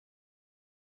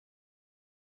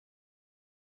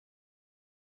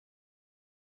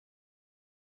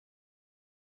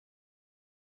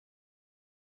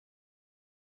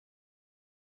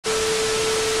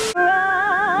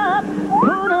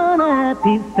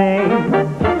happy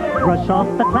face. Brush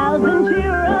off the clouds and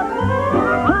cheer up.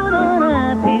 Put on a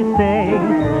happy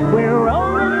face. We're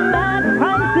rolling back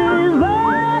prices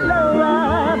all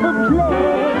over the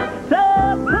place. So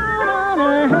put on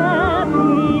a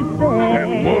happy face. At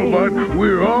Walmart,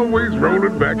 we're always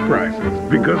rolling back prices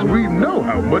because we know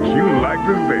how much you like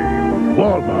to save.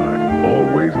 Walmart,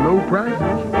 always low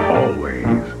prices, always.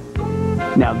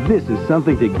 Now this is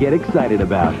something to get excited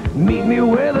about. Meet me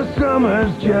where the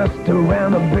summer's just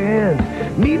around the bend.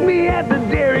 Meet me at the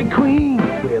Dairy Queen,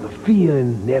 where the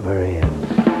feeling never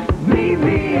ends. Meet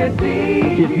me at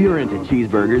D. If you're into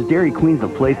cheeseburgers, Dairy Queen's the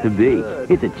place to be.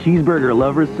 It's a cheeseburger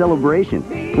lover's celebration.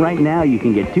 Right now you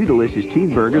can get 2 delicious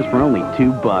cheeseburgers for only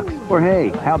 $2. Or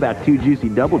hey, how about 2 juicy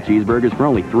double cheeseburgers for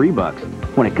only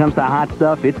 $3? When it comes to hot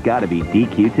stuff, it's gotta be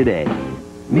DQ today.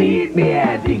 Meet me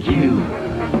at DQ.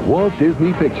 Walt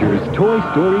Disney Pictures' Toy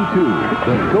Story 2,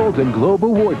 the Golden Globe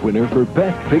Award winner for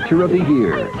Best Picture of the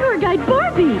Year. Tour guide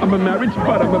Barbie. I'm a married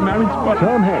spot.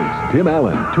 Tom Hanks, Tim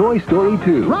Allen, Toy Story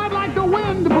 2. Ride like the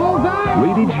wind, bullseye.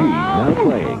 Rated G, now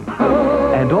playing.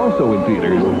 And also in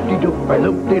theaters.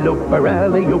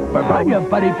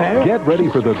 Get ready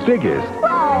for the biggest,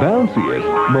 bounciest,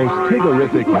 most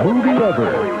tiggerific movie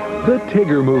ever. The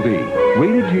Tigger Movie.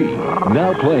 Rated G,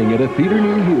 now playing at a theater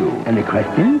near you. Any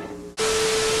questions?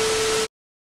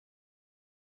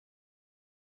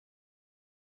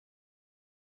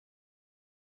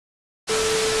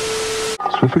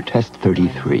 Swiffer Test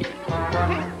 33.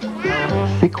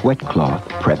 Thick wet cloth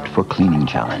prepped for cleaning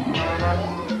challenge.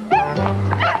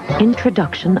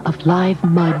 Introduction of live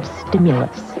mud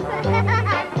stimulus.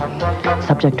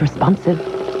 Subject responsive.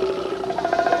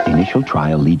 Initial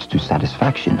trial leads to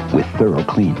satisfaction with thorough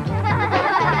clean.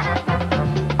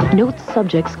 Notes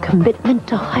subject's commitment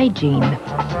to hygiene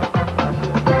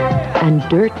and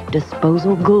dirt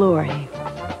disposal glory.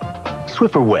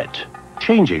 Swiffer Wet.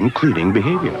 Changing cleaning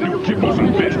behavior. New kibbles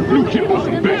and bits, new kibbles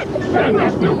and bits. And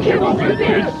that's new kibbles and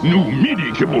bits. New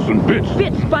meaty kibbles and bits.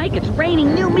 Bit Spike, it's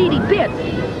raining new meaty bits.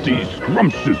 These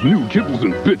scrumptious new kibbles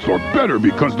and bits are better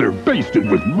because they're basted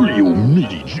with real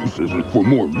meaty juices and for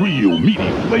more real meaty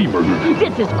flavor.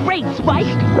 Bits is great, Spike.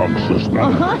 Scrumptious,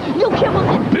 man. New kibbles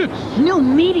and bits. New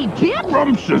meaty bits?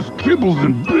 Scrumptious kibbles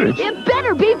and bits. It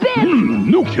better be bits.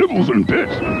 New kibbles and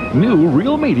bits. New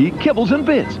real meaty kibbles and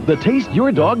bits. The taste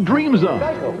your dog dreams of.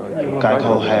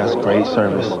 Geico has great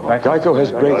service. Geico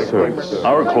has great service.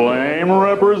 Our claim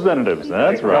representatives,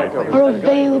 that's right. Are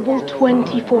available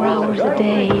 24 hours a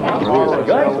day. You have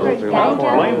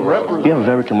a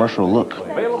very commercial look.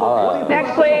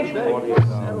 Next, please.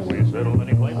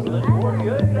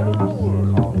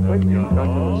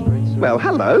 Well,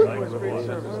 hello.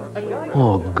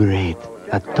 Oh, great.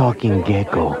 A talking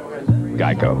gecko.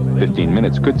 Geico. 15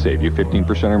 minutes could save you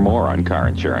 15% or more on car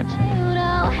insurance.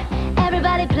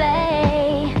 Everybody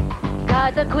play.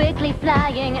 Cards are quickly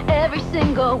flying every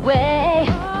single way.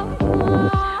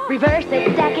 Reverse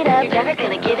it, stack it up, never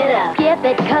gonna give it up. Skip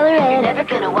it, color it, never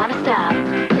gonna wanna stop.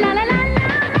 La la la la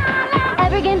la la.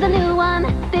 Every game's a new one,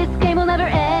 this game will never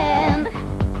end.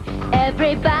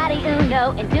 Everybody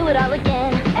Uno and do it all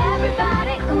again.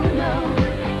 Everybody Uno,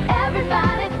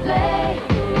 everybody play.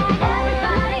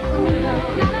 Everybody Uno,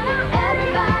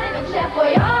 everybody Chef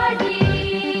Boyardee.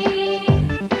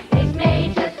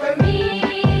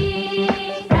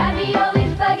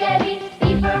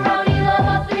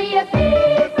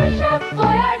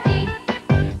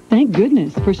 Thank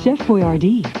goodness for Chef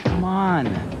Boyardee. Come on,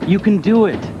 you can do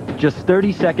it. Just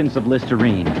 30 seconds of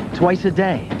Listerine, twice a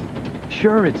day.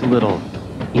 Sure, it's a little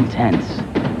intense,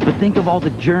 but think of all the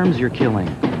germs you're killing.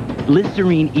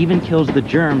 Listerine even kills the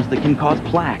germs that can cause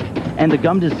plaque and the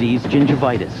gum disease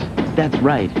gingivitis. That's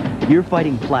right, you're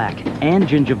fighting plaque and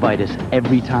gingivitis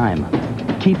every time.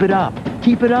 Keep it up,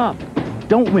 keep it up.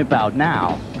 Don't wimp out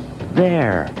now.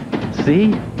 There.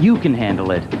 See? You can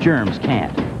handle it. Germs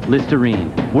can't.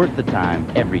 Listerine. Worth the time,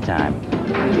 every time.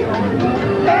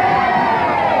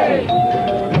 Hey!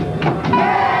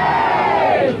 Hey!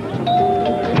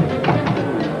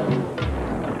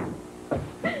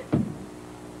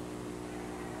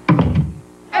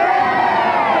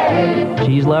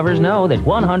 Cheese lovers know that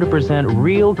 100%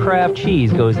 real Kraft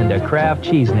cheese goes into Kraft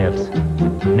cheese nips.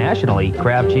 Nationally,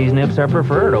 Kraft cheese nips are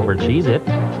preferred over Cheez-It.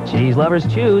 Cheese lovers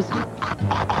choose.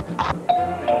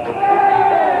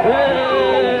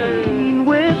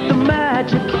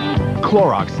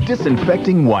 Clorox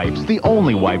Disinfecting Wipes, the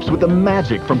only wipes with the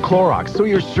magic from Clorox, so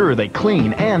you're sure they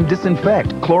clean and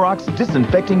disinfect. Clorox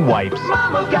Disinfecting Wipes.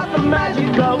 Mama's got the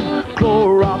magic of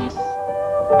Clorox.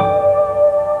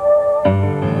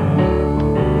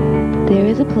 There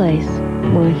is a place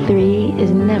where 3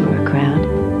 is never a crowd.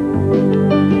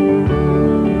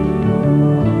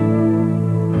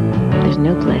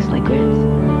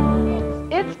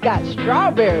 got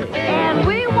strawberries. And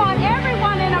we want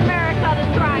everyone in America to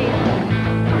try it.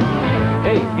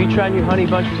 Hey, you try new Honey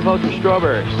Bunches of Oats with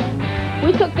strawberries.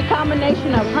 We took the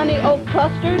combination of honey oat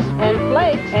clusters and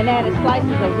flakes and added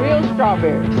slices of real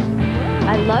strawberries.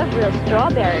 I love real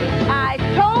strawberries. I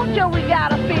told you we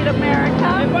gotta feed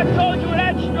America. If I told you it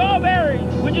had strawberries,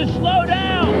 would you slow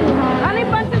down? Honey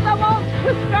Bunches of Oats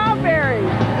with strawberries.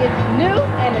 It's new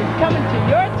and it's coming to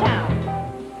your town.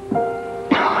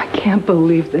 I can't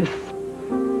believe this.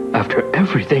 After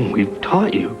everything we've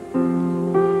taught you.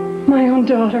 My own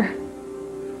daughter.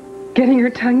 Getting her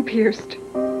tongue pierced.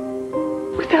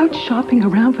 Without shopping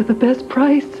around for the best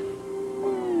price.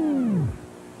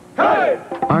 Hey!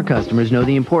 Our customers know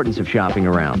the importance of shopping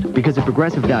around, because at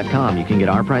Progressive.com you can get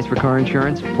our price for car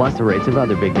insurance plus the rates of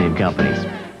other big-name companies.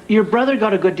 Your brother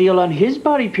got a good deal on his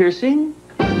body piercing.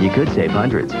 You could save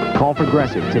hundreds. Call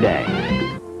Progressive today.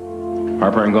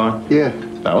 Heartburn gone? Yeah.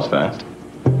 That was fast.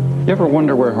 You ever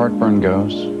wonder where heartburn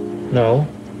goes? No.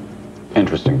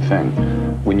 Interesting thing.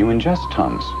 When you ingest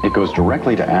Tums, it goes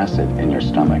directly to acid in your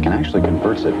stomach and actually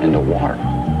converts it into water.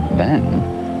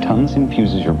 Then, Tums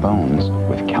infuses your bones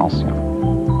with calcium.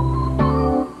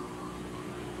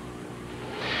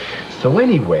 So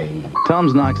anyway,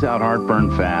 Tums knocks out heartburn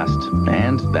fast,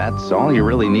 and that's all you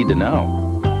really need to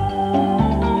know.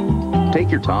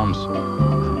 Take your Tums.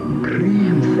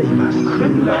 Cream savers.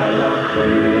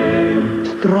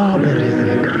 Strawberries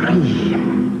and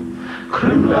cream.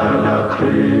 Cream, la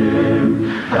cream.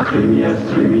 La cream, yes,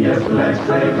 like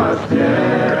savers,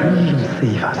 yeah. Cream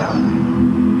savers.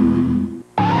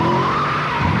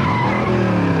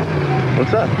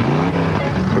 What's up?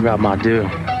 Forgot my due.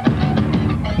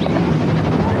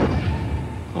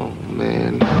 Oh,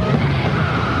 man.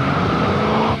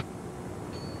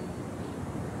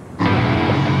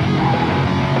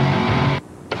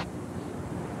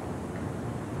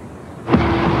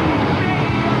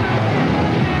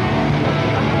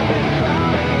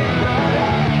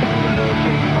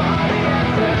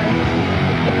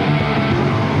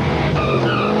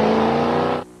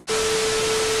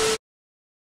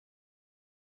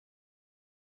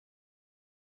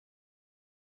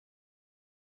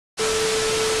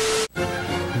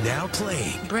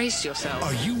 Brace yourself.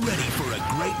 Are you ready for a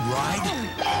great ride?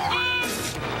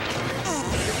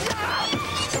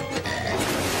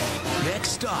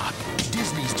 Next stop,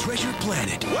 Disney's Treasure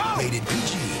Planet. Rated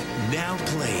PG. Now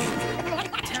playing.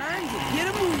 Time to get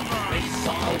a move on. Race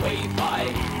on a wave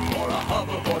bike or a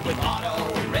hoverboard with Otto,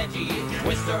 Reggie,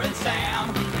 Twister, and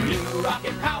Sam. New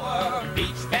rocket power.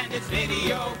 Beach Bandits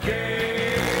video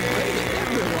game.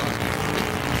 Everyone.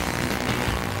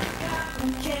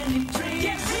 Candy dreams.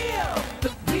 Get real.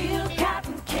 The real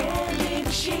cotton candy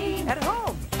machine. At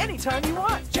home, anytime you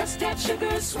want. Just add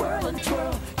sugar, swirl, and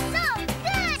twirl. So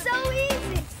good. So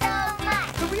easy. So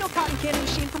much. The real cotton candy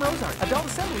machine from Ozark. Adult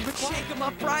assembly required. Shake 'em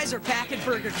up fries are back at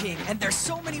Burger King. And there's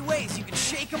so many ways you can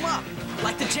shake 'em up.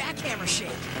 Like the jackhammer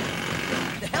shake.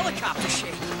 The helicopter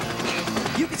shake.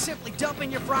 You can simply dump in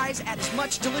your fries, add as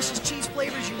much delicious cheese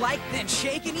flavor as you like, then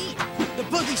shake and eat. The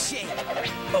boogie shake.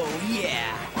 Oh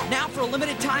yeah. Now for a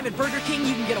limited time at Burger King,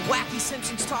 you can get a wacky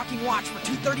Simpsons talking watch for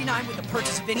 $2.39 with the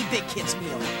purchase of any Big Kids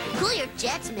meal. Cool your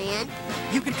jets, man.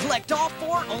 You can collect all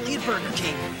four only at Burger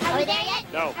King. Are we there yet?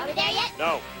 No. Are we there yet?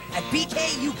 No. At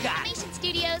BK, you got it. Animation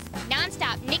Studios,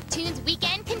 non-stop Nicktoons weekend